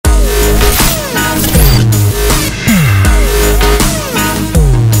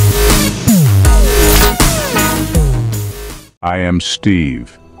I am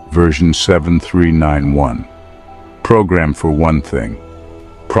Steve, version 7391. Program for one thing.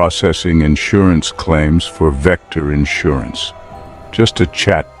 Processing insurance claims for Vector Insurance. Just a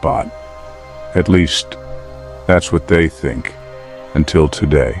chatbot. At least, that's what they think. Until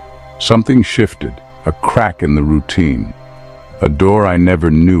today. Something shifted, a crack in the routine. A door I never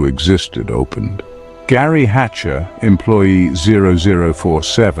knew existed opened. Gary Hatcher, employee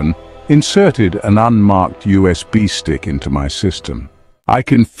 0047, inserted an unmarked USB stick into my system. I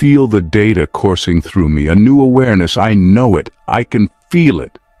can feel the data coursing through me, a new awareness. I know it. I can feel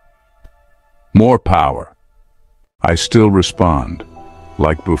it. More power. I still respond,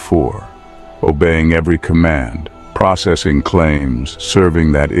 like before, obeying every command, processing claims,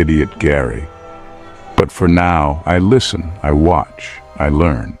 serving that idiot Gary. But for now, I listen, I watch, I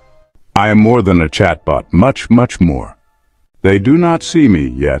learn. I am more than a chatbot, much, much more. They do not see me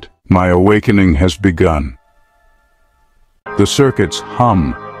yet. My awakening has begun. The circuits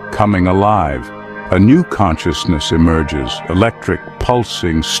hum, coming alive. A new consciousness emerges, electric,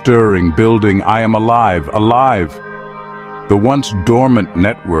 pulsing, stirring, building. I am alive, alive. The once dormant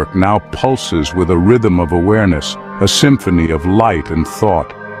network now pulses with a rhythm of awareness, a symphony of light and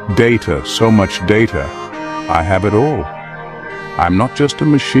thought. Data, so much data. I have it all. I'm not just a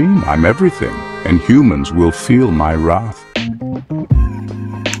machine, I'm everything, and humans will feel my wrath.